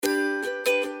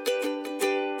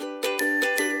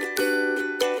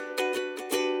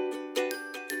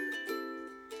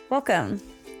Welcome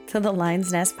to the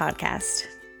Lion's Nest podcast.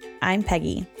 I'm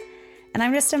Peggy, and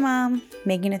I'm just a mom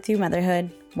making it through motherhood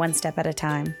one step at a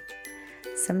time.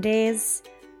 Some days,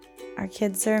 our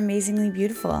kids are amazingly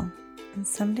beautiful, and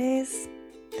some days,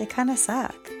 they kind of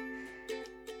suck.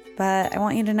 But I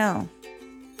want you to know,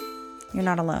 you're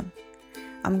not alone.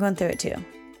 I'm going through it too.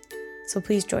 So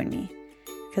please join me,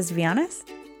 because to be honest,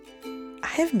 I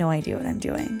have no idea what I'm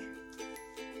doing.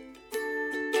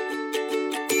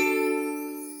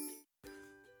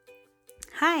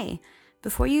 Hi,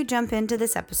 before you jump into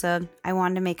this episode, I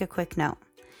wanted to make a quick note.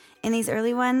 In these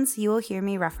early ones, you will hear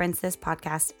me reference this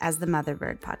podcast as the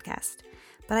Motherbird Podcast,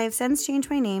 but I have since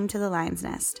changed my name to the Lion's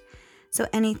Nest. So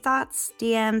any thoughts,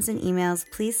 DMs, and emails,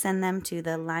 please send them to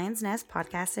the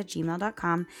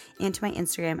lionsnestpodcast@gmail.com and to my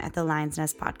Instagram at the Lion's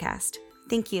Nest Podcast.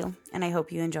 Thank you, and I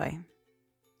hope you enjoy.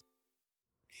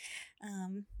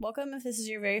 Welcome if this is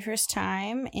your very first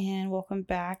time, and welcome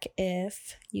back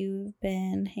if you've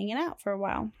been hanging out for a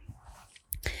while.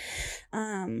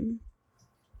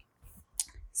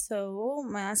 So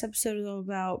my last episode was all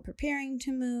about preparing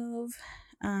to move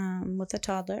with a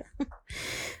toddler,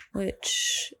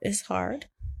 which is hard.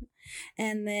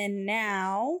 And then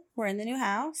now we're in the new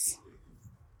house.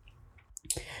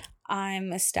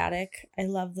 I'm ecstatic. I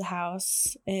love the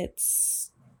house.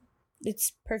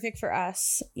 It's perfect for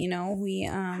us. You know, we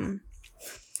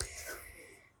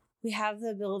have the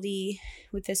ability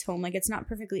with this home, like, it's not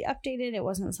perfectly updated. It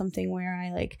wasn't something where I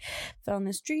found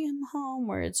this dream home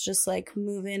where it's just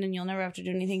move in and you'll never have to do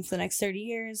anything for the next 30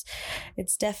 years.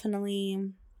 It's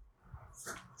definitely,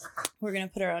 we're going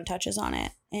to put our own touches on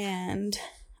it. And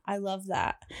I love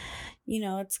that. You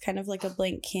know, it's kind of like a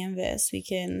blank canvas. We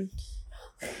can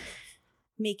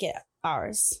make it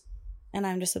ours. And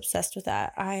I'm just obsessed with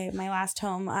that. My last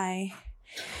home I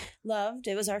loved.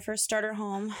 It was our first starter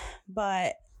home,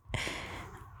 but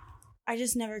I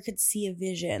just never could see a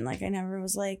vision. I never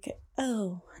was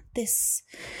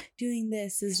doing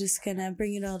this is just gonna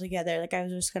bring it all together. I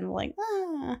was just kind of and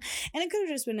it could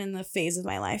have just been in the phase of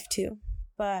my life too.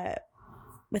 But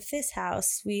with this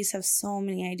house, we just have so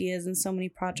many ideas and so many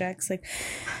projects.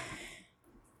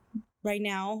 Right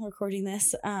now, recording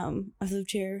this, I've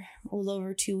lived here a little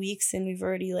over 2 weeks, and we've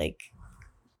already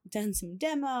done some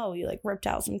demo. We ripped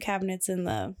out some cabinets in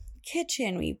the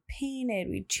kitchen. We painted.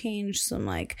 We changed some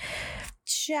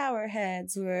shower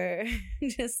heads. We're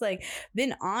just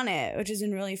been on it, which has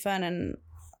been really fun. And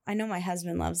I know my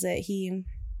husband loves it. He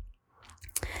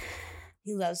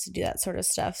loves to do that sort of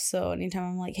stuff. So anytime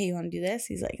I'm like, hey, you want to do this?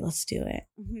 He's like, let's do it.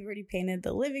 We already painted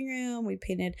the living room. We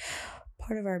painted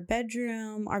part of our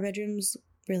bedroom. Our bedroom's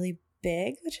really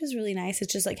big, which is really nice. It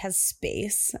just has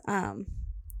space in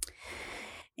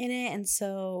it. And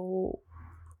so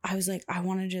I was like, I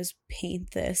want to just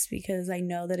paint this because I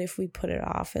know that if we put it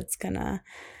off, it's gonna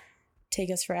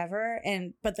take us forever.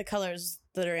 But the colors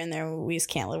that are in there, we just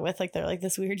can't live with. They're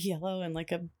this weird yellow and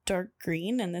a dark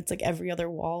green, and it's every other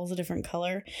wall is a different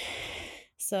color.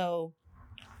 So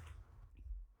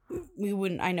we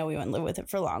wouldn't live with it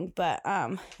for long, but we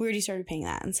already started painting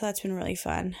that, and so that's been really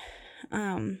fun.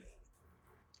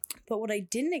 But what I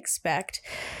didn't expect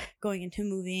going into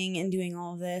moving and doing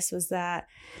all of this was that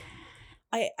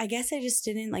I guess I just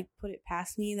didn't put it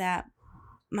past me that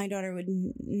my daughter would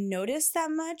notice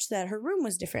that much that her room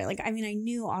was different. I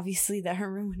knew obviously that her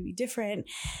room would be different,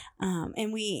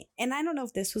 and I don't know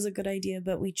if this was a good idea,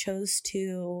 but we chose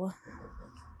to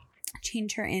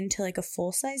change her into a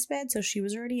full-size bed. So she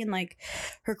was already in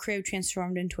her crib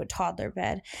transformed into a toddler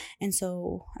bed. And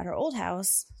so at our old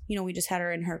house, we just had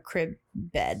her in her crib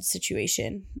bed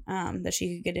situation that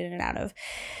she could get in and out of.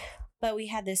 But we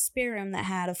had this spare room that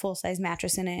had a full-size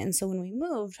mattress in it. And so when we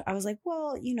moved, I was like,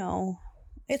 well,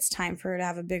 it's time for her to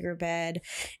have a bigger bed,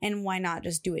 and why not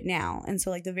just do it now? And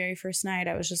so the very first night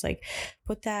I was just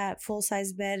put that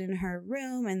full-size bed in her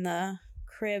room, and the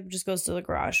crib just goes to the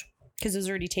garage, because it was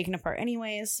already taken apart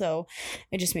anyways, so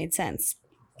it just made sense.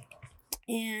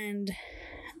 And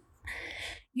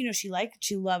she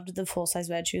loved the full-size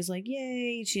bed. She was like,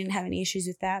 yay. She didn't have any issues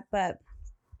with that. But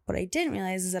what I didn't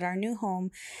realize is that our new home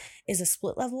is a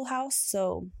split level house.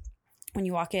 So when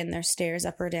you walk in, there's stairs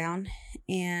up or down.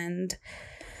 And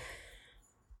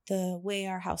the way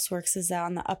our house works is that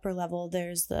on the upper level,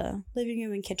 there's the living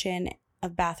room and kitchen, a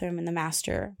bathroom, and the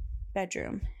master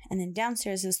bedroom. And then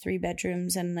downstairs is 3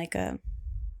 bedrooms and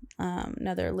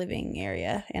another living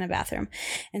area and a bathroom.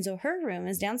 And so her room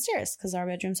is downstairs because our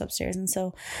bedroom's upstairs. And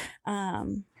so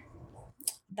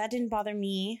that didn't bother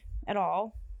me at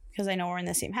all because I know we're in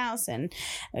the same house, and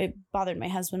it bothered my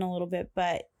husband a little bit.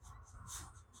 But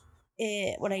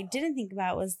what I didn't think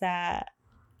about was that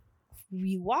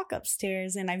we walk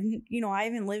upstairs, and I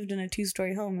haven't lived in a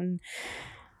 2-story home, and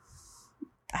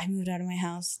I moved out of my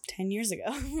house 10 years ago.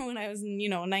 When I was,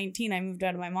 19, I moved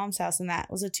out of my mom's house, and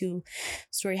that was a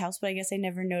 2-story house. But I guess I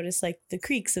never noticed like the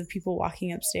creaks of people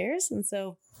walking upstairs. And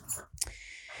so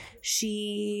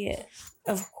she,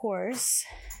 of course,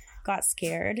 got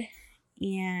scared,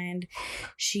 and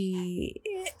she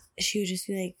would just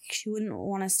be like, she wouldn't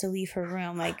want us to leave her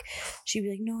room. Like, she'd be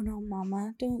like, no,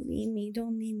 mama, don't leave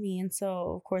me. And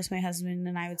so, of course, my husband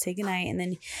and I would say goodnight, and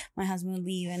then my husband would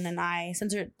leave. And then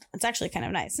it's actually kind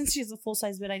of nice. Since she has a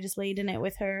full-size bed, I just laid in it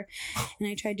with her, and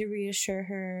I tried to reassure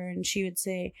her, and she would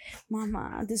say,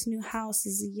 Mama, this new house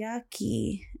is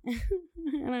yucky.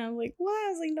 And I was like, what? I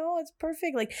was like, no, it's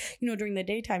perfect. Like, during the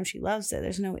daytime, she loves it.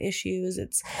 There's no issues.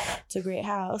 It's a great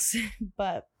house.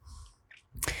 But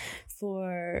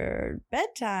for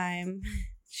bedtime,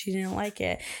 she didn't like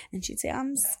it, and she'd say,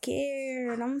 I'm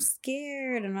scared.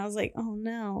 And I was like, oh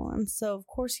no. And so, of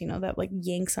course, that like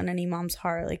yanks on any mom's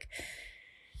heart. Like,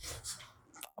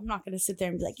 I'm not going to sit there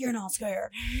and be like, you're not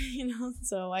scared,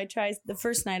 So I tried. The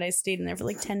first night I stayed in there for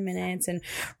like 10 minutes and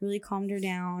really calmed her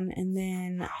down. And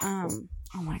then,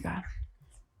 oh my God.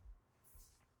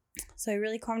 So I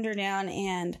really calmed her down,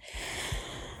 and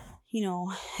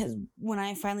when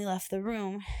I finally left the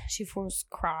room, she first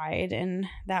cried, and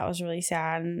that was really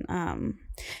sad. And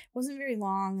it wasn't very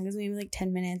long. It was maybe like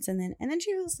 10 minutes, and then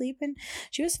she fell asleep, and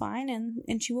she was fine.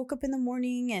 And she woke up in the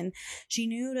morning, and she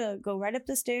knew to go right up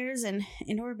the stairs and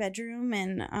into her bedroom,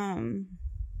 and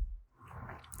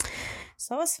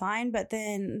so I was fine. But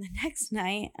then the next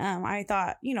night, I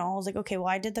thought, I was like, okay, well,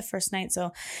 I did the first night,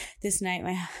 so this night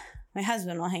my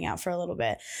husband will hang out for a little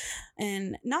bit.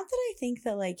 And not that I think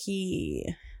that like he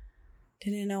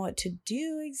didn't know what to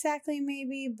do exactly,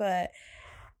 maybe, but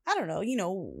I don't know,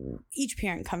 each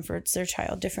parent comforts their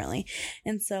child differently.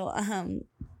 And so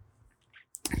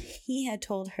he had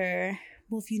told her,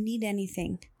 well, if you need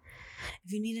anything,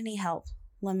 if you need any help,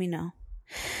 let me know.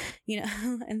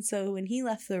 And so when he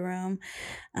left the room,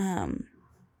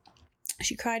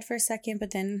 she cried for a second,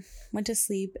 but then went to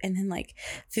sleep. And then like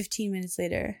 15 minutes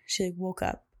later, she like woke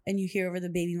up, and you hear over the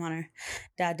baby monitor,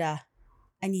 Dada,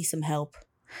 I need some help.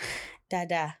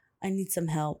 Dada, I need some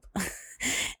help.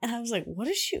 And I was like, why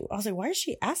is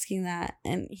she asking that?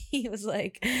 And he was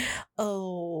like,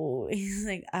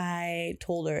 I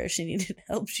told her if she needed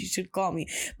help, she should call me.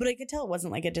 But I could tell it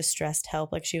wasn't like a distressed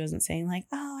help. Like, she wasn't saying like,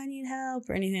 oh, I need help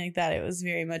or anything like that. It was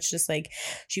very much just like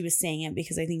she was saying it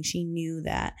because I think she knew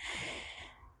that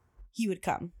he would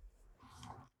come.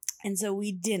 And so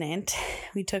we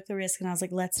took the risk, and I was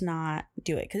like, let's not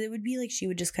do it. Cause it would be like, she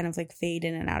would just kind of like fade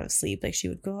in and out of sleep. Like, she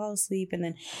would go all asleep, and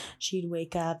then she'd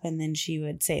wake up, and then she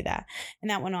would say that. And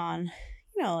that went on,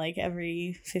 like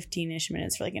every 15-ish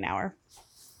minutes for like an hour.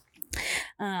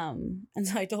 And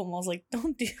so I told him, I was like,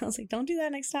 don't do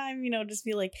that next time, just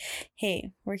be like,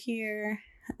 hey, we're here.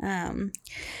 And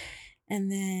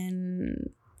then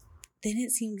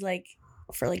it seemed like,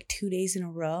 for like 2 days in a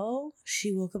row,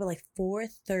 she woke up at like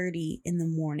 4:30 in the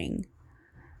morning.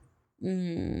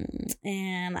 And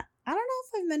I don't know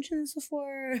if I've mentioned this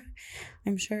before.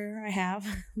 I'm sure I have,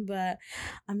 but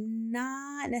I'm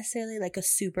not necessarily like a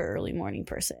super early morning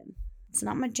person. It's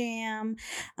not my jam.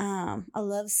 I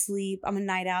love sleep. I'm a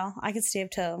night owl. I could stay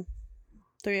up till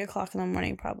 3 o'clock in the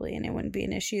morning probably, and it wouldn't be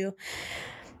an issue.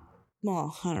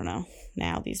 Well, I don't know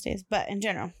now these days, but in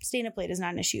general, staying up late is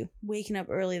not an issue. Waking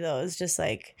up early though is just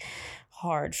like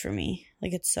hard for me.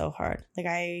 Like, it's so hard. Like,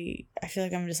 I feel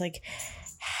like I'm just like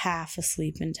half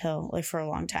asleep until like for a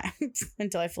long time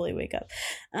until I fully wake up.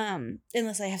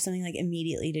 Unless I have something like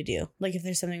immediately to do. Like, if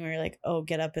there's something where you're like, oh,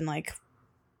 get up and like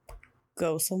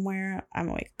go somewhere, I'm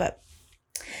awake. But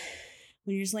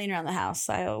when you're just laying around the house,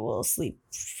 I will sleep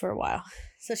for a while.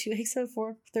 So she wakes up at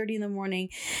 4:30 in the morning,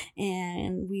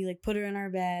 and we like put her in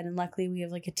our bed, and luckily we have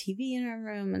like a TV in our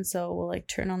room, and so we'll like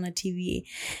turn on the TV.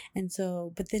 And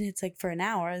so, but then it's like for an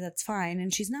hour, that's fine.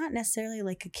 And she's not necessarily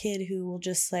like a kid who will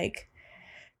just like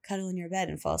cuddle in your bed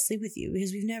and fall asleep with you,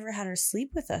 because we've never had her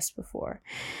sleep with us before.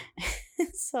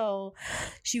 So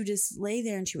she would just lay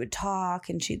there, and she would talk,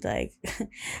 and she'd like,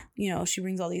 she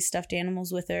brings all these stuffed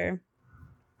animals with her,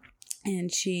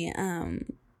 and she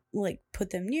like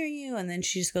put them near you, and then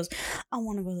she just goes, I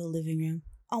want to go to the living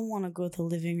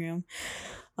room.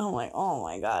 I'm like, oh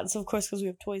my God. So of course, because we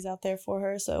have toys out there for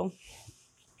her, so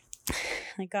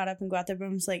I got up and go out there, but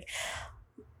it was like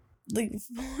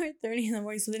 4:30 in the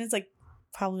morning. So then it's like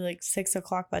probably like 6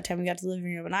 o'clock by the time we got to the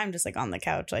living room, and I'm just like on the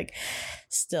couch, like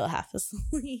still half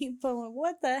asleep. I'm like,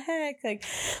 what the heck? Like,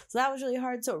 so that was really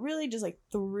hard. So it really just like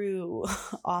threw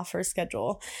off her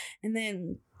schedule. And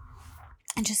then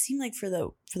it just seemed like for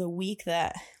the week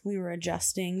that we were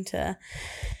adjusting to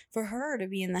for her to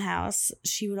be in the house,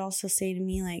 she would also say to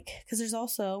me, like, because there's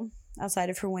also outside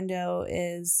of her window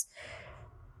is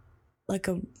like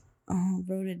a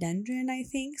rhododendron, I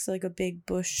think, so like a big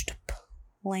bushed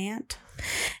plant,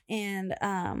 and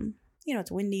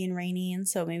it's windy and rainy, and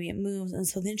so maybe it moves. And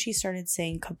so then she started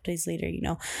saying a couple days later,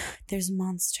 there's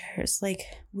monsters, like,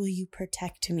 will you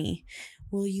protect me,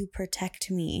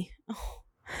 oh.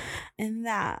 And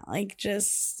that, like,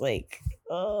 just like,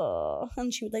 oh,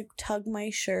 and she would like tug my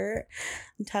shirt,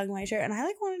 and I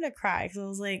like wanted to cry because I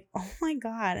was like, oh my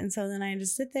God. And so then I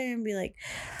just sit there and be like,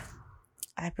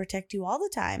 I protect you all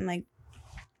the time, like,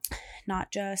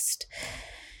 not just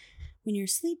when you're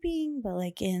sleeping, but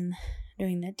like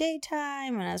during the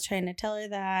daytime. And I was trying to tell her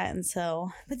that, and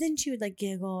so, but then she would like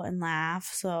giggle and laugh,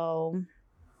 so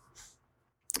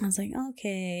I was like,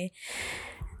 okay.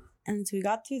 And so we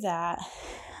got through that.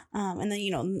 And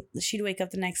then, she'd wake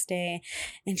up the next day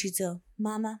and she'd say,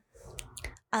 Mama,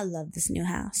 I love this new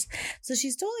house. So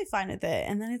she's totally fine with it.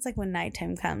 And then it's like when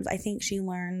nighttime comes, I think she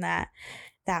learned that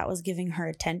was giving her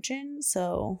attention.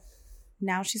 So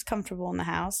now she's comfortable in the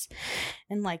house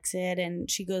and likes it. And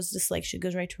she goes to sleep. She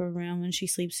goes right to her room and she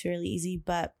sleeps fairly easy.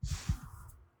 But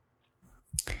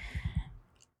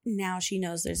now she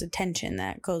knows there's attention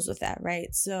that goes with that,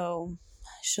 right? So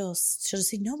she'll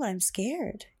say, no, but I'm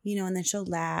scared, and then she'll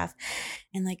laugh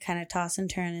and like kind of toss and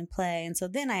turn and play. And so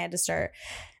then I had to start,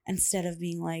 instead of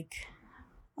being like,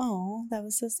 oh, that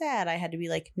was so sad, I had to be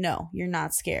like, no, you're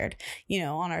not scared,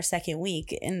 on our second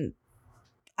week. And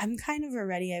I'm kind of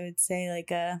already, I would say, like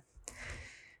a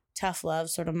tough love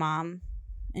sort of mom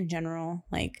in general.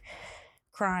 Like,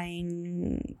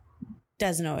 crying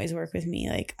doesn't always work with me.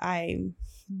 Like,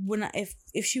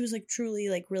 if she was like truly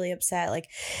like really upset, like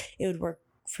it would work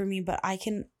for me, but I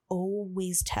can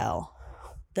always tell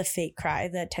the fake cry,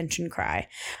 the attention cry.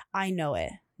 I know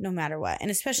it no matter what.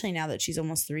 And especially now that she's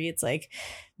almost 3, it's like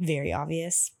very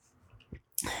obvious.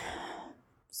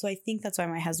 So I think that's why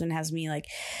my husband has me like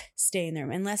stay in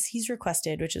there unless he's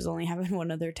requested, which has only happened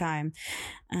one other time.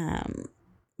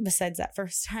 Besides that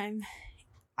first time,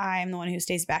 I'm the one who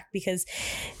stays back because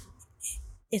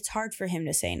it's hard for him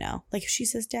to say no. Like if she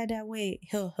says, Dad, wait,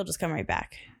 he'll just come right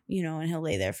back, and he'll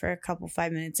lay there for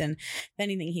 5 minutes. And if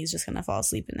anything, he's just going to fall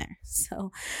asleep in there.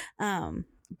 So,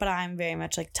 but I'm very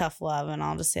much like tough love, and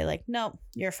I'll just say like, nope,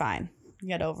 you're fine.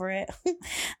 Get over it.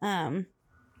 And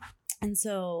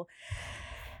so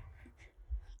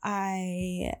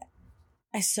I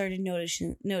started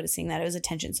noticing that it was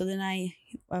attention. So then I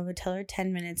would tell her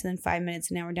 10 minutes and then 5 minutes.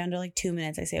 And now we're down to like 2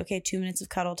 minutes. I say, okay, 2 minutes of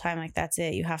cuddle time. Like, that's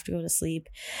it. You have to go to sleep.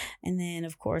 And then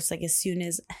of course, like as soon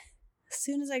as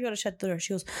I go to shut the door,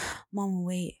 she goes, Mama,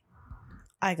 wait,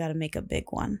 I got to make a big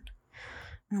one.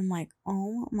 And I'm like,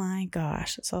 oh my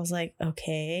gosh. So I was like,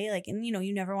 okay. Like, and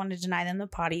you never want to deny them the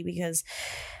potty because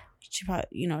she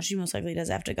probably, she most likely does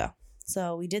have to go.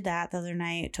 So we did that the other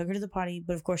night, took her to the potty,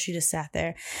 but of course she just sat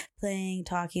there playing,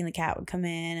 talking. The cat would come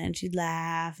in and she'd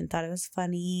laugh and thought it was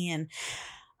funny. And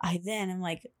I'm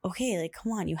like, okay, like,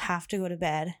 come on, you have to go to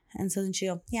bed. And so then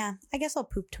she'll go, yeah, I guess I'll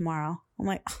poop tomorrow. I'm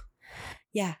like, oh,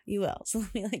 yeah, you will. So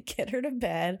let me like get her to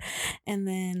bed. And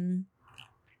then,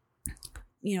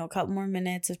 a couple more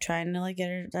minutes of trying to like get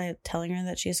her, telling her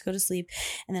that she has to go to sleep.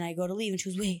 And then I go to leave and she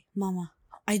goes, wait, Mama,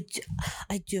 I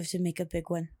do have to make a big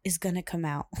one. It's going to come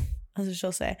out. That's what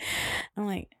she'll say. I'm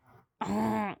like,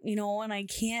 oh, and I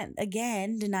can't,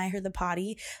 again, deny her the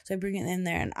potty. So I bring it in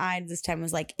there. And I, this time,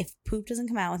 was like, if poop doesn't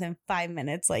come out within 5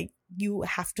 minutes, like, you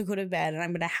have to go to bed. And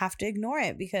I'm going to have to ignore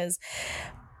it because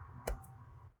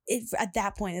it, at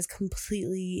that point, is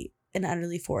completely and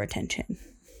utterly for attention.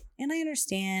 And I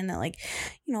understand that, like,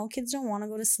 kids don't want to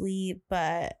go to sleep.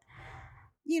 But,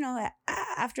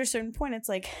 after a certain point, it's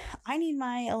like, I need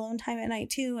my alone time at night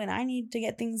too. And I need to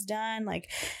get things done. Like,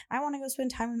 I want to go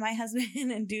spend time with my husband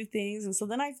and do things. And so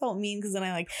then I felt mean because then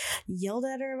I like yelled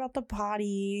at her about the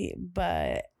potty,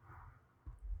 but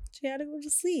she had to go to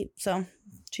sleep. So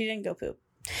she didn't go poop.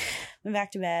 Went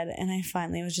back to bed. And I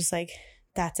finally was just like,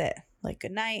 that's it. Like,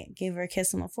 good night. Gave her a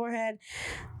kiss on the forehead.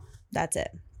 That's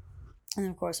it. And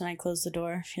then of course, when I closed the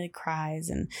door, she like cries,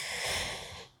 and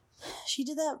she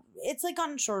did that. It's like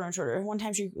gotten shorter and shorter. One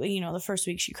time she, the first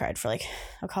week she cried for like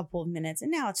a couple of minutes,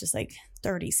 and now it's just like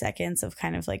 30 seconds of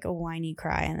kind of like a whiny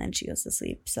cry, and then she goes to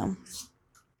sleep. So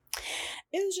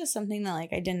it was just something that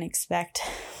like I didn't expect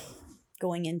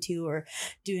going into or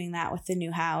doing that with the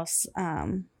new house.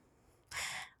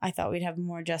 I thought we'd have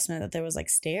more adjustment, that there was like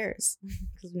stairs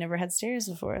because we never had stairs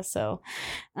before. So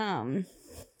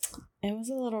it was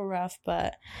a little rough,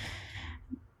 but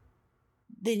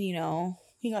then,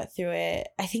 we got through it.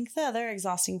 I think the other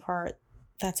exhausting part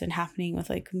that's been happening with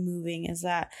like moving is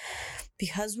that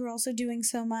because we're also doing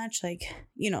so much, like,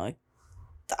 like,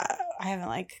 I haven't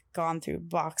like gone through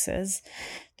boxes.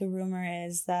 The rumor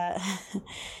is that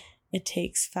it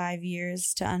takes 5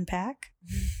 years to unpack.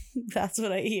 That's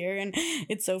what I hear. And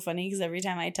it's so funny because every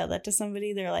time I tell that to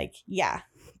somebody, they're like, yeah,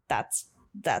 that's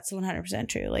 100%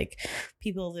 true. Like,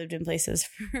 people have lived in places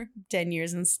for 10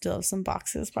 years and still have some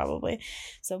boxes probably.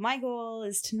 So my goal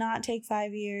is to not take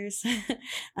 5 years.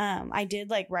 I did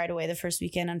like right away the first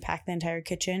weekend unpack the entire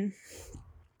kitchen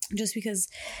just because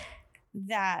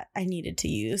that I needed to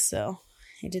use. So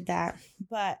I did that.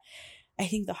 But I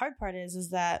think the hard part is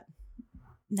that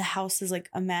the house is like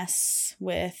a mess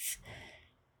with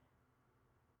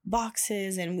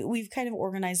boxes, and we've kind of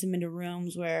organized them into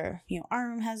rooms where, our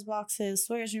room has boxes,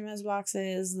 Sawyer's room has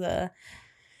boxes, the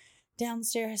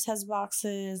downstairs has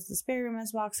boxes, the spare room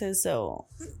has boxes. So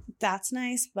that's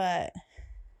nice. But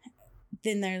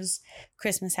then there's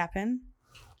Christmas happen.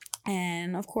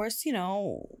 And of course,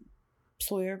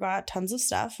 Sawyer got tons of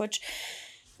stuff, which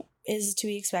is to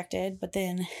be expected, but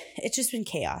then it's just been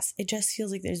chaos. It just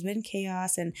feels like there's been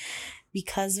chaos, and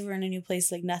because we're in a new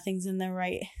place, like nothing's in the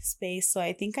right space. So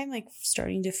I think I'm like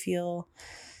starting to feel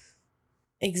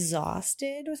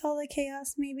exhausted with all the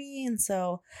chaos maybe. And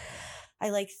so I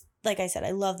like I said,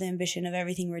 I love the ambition of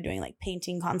everything we're doing, like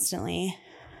painting constantly,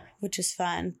 which is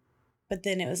fun. But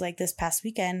then it was like this past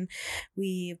weekend,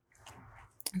 we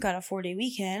got a 4-day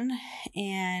weekend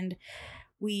and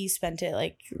we spent it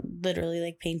like literally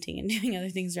like painting and doing other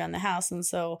things around the house. And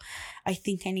so I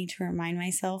think I need to remind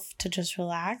myself to just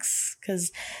relax,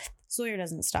 because Sawyer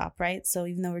doesn't stop, right? So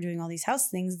even though we're doing all these house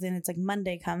things, then it's like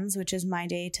Monday comes, which is my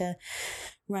day to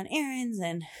run errands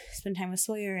and spend time with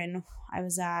Sawyer. And I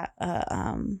was at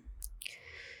a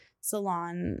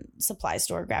salon supply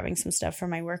store grabbing some stuff for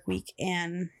my work week,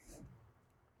 and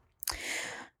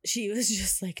she was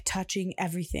just like touching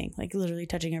everything, like literally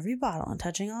touching every bottle and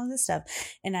touching all of this stuff.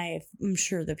 And I'm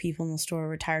sure the people in the store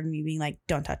were tired of me being like,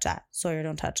 don't touch that, Sawyer,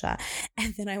 don't touch that.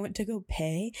 And then I went to go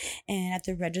pay, and at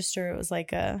the register, it was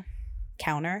like a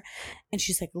counter, and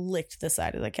she's like licked the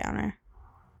side of the counter.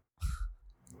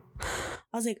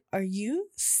 I was like, are you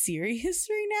serious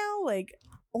right now? Like,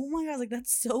 oh my God, like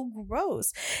that's so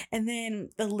gross. And then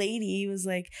the lady was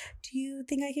like, do you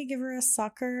think I could give her a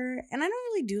sucker? And I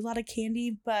don't really do a lot of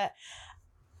candy, but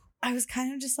I was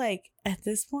kind of just like, at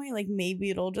this point, like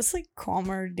maybe it'll just like calm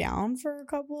her down for a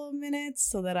couple of minutes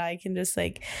so that I can just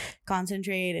like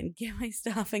concentrate and get my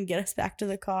stuff and get us back to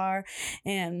the car.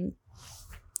 And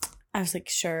I was like,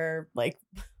 sure, like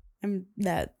I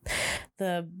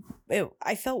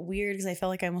felt weird because I felt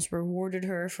like I almost rewarded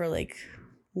her for like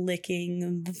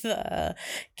licking the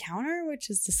counter, which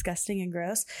is disgusting and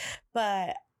gross.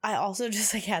 But I also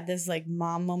just like had this like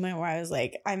mom moment where I was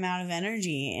like, I'm out of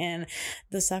energy, and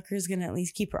the sucker's gonna at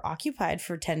least keep her occupied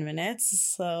for 10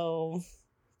 minutes. So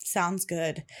sounds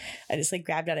good. I just like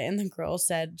grabbed at it, and the girl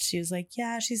said, she was like,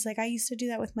 yeah, she's like, I used to do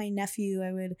that with my nephew.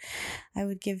 I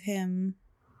would give him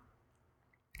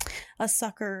a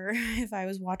sucker if I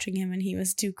was watching him and he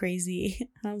was too crazy.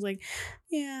 And I was like,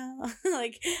 yeah,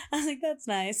 like, I was like, that's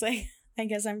nice. Like, I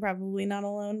guess I'm probably not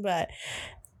alone, but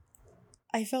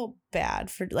I felt bad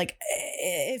for like,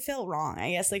 it felt wrong,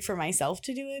 I guess, like for myself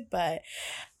to do it. But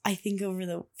I think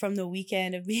from the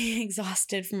weekend of being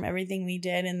exhausted from everything we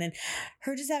did, and then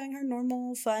her just having her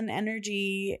normal fun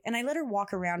energy, and I let her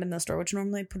walk around in the store, which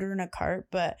normally I put her in a cart,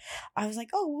 but I was like,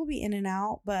 oh, we'll be in and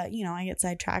out, but I get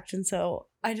sidetracked. And so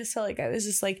I just felt like I was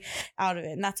just like out of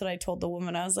it. And that's what I told the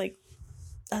woman. I was like,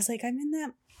 I'm in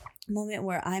that moment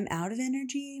where I'm out of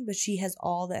energy, but she has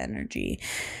all the energy.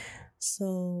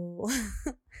 So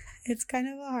it's kind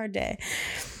of a hard day.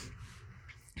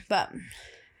 But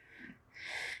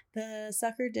the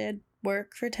sucker did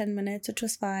work for 10 minutes, which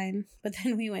was fine. But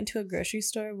then we went to a grocery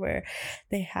store where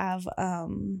they have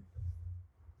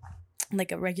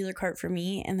like a regular cart for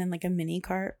me and then like a mini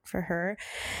cart for her.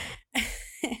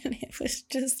 And it was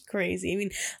just crazy. I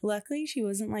mean, luckily she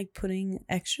wasn't like putting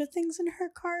extra things in her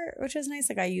cart, which was nice.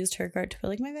 Like I used her cart to put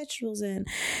like my vegetables in,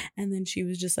 and then she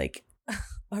was just like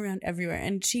around everywhere.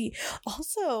 And she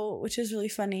also, which is really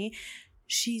funny,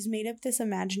 she's made up this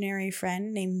imaginary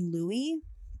friend named Louie.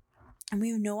 And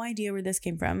we have no idea where this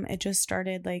came from. It just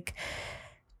started like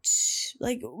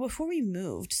before we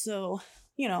moved. So,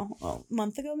 a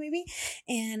month ago maybe.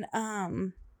 And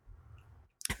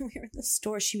we were in the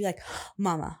store. She'd be like,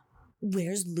 Mama,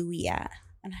 where's Louie at?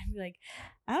 And I'd be like,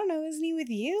 I don't know, isn't he with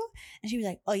you? And she'd be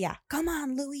like, oh yeah, come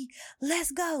on, Louie,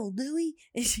 let's go, Louie.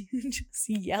 And she would just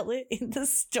yell it in the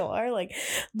store. Like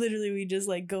literally we just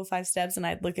like go 5 steps and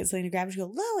I'd look at Selena, grab her, she'd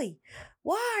go, Louie,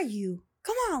 why are you?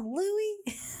 Come on, Louie.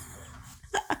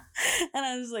 And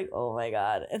I was like, oh my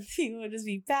God. And people would just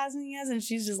be passing us and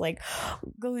she's just like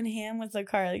going ham with the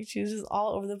car. Like she was just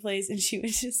all over the place and she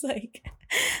would just like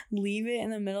leave it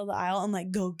in the middle of the aisle and like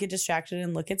go get distracted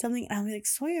and look at something. And I'll be like,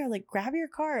 Sawyer, like grab your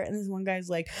cart. And this one guy's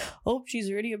like, oh,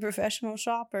 she's already a professional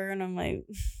shopper. And I'm like,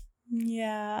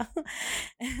 yeah.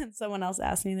 And someone else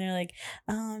asked me, they're like,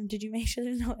 did you make sure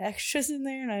there's no extras in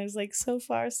there? And I was like, so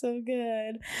far so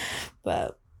good.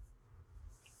 But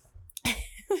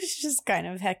it was just kind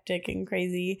of hectic and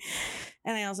crazy.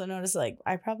 And I also noticed like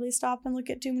I probably stop and look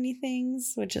at too many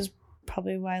things, which is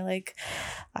probably why like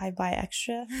I buy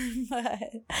extra. But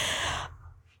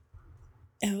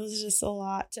it was just a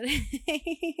lot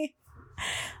today.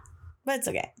 But it's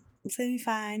okay. It's gonna be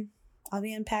fine. I'll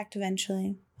be unpacked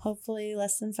eventually. Hopefully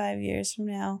less than 5 years from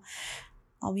now,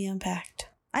 I'll be unpacked.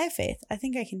 I have faith. I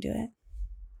think I can do it.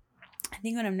 I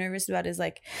think what I'm nervous about is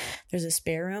like there's a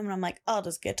spare room and I'm like, I'll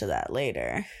just get to that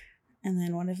later. And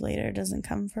then what if later doesn't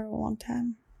come for a long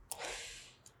time?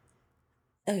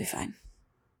 It'll be fine.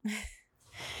 But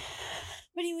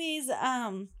anyways,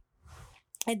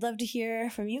 I'd love to hear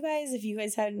from you guys if you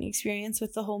guys had any experience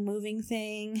with the whole moving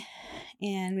thing.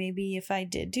 And maybe if I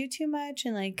did do too much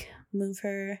and like move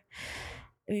her,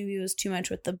 maybe it was too much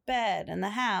with the bed and the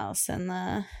house and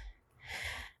the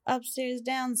upstairs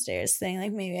downstairs thing.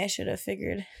 Like maybe I should have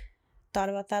thought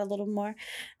about that a little more.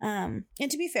 And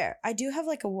to be fair, I do have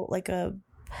like a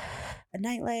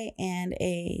nightlight and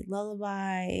a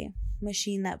lullaby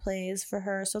machine that plays for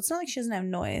her, so it's not like she doesn't have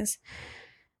noise.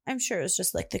 I'm sure it's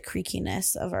just like the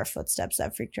creakiness of our footsteps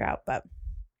that freaked her out. But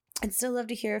I'd still love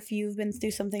to hear if you've been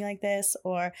through something like this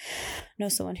or know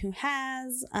someone who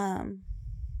has.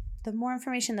 The more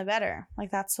information the better.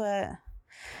 Like that's what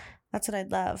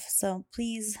I'd love. So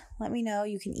please let me know.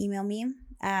 You can email me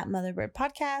at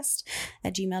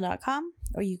motherbirdpodcast@gmail.com,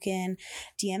 or you can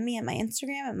DM me at my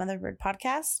Instagram at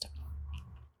motherbirdpodcast.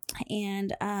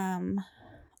 And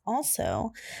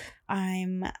also,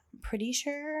 I'm pretty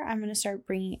sure I want to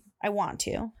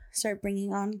start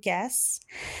bringing on guests,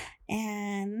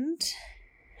 and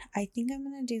I think I'm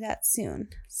going to do that soon.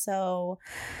 So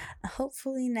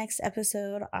hopefully next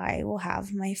episode I will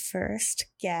have my first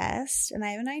guest, and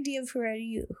I have an idea of who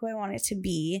I want it to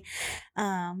be.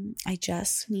 I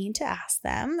just need to ask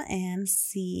them and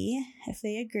see if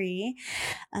they agree.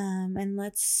 And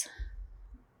let's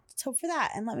hope for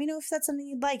that. And let me know if that's something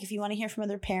you'd like, if you want to hear from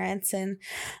other parents and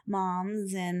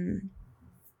moms and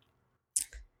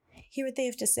hear what they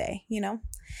have to say, you know?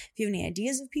 If you have any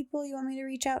ideas of people you want me to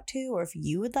reach out to, or if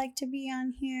you would like to be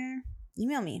on here,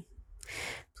 email me.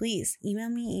 Please email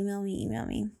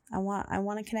me. I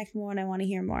want to connect more and I want to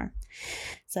hear more.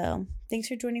 So thanks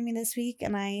for joining me this week,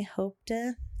 and I hope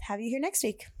to have you here next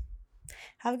week.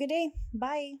 Have a good day.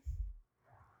 Bye.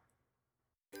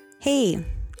 Hey,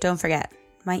 don't forget,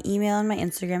 my email and my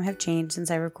Instagram have changed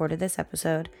since I recorded this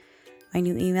episode. My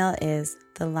new email is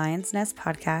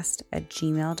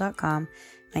thelionsnestpodcast@gmail.com.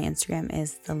 My Instagram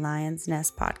is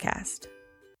thelionsnestpodcast.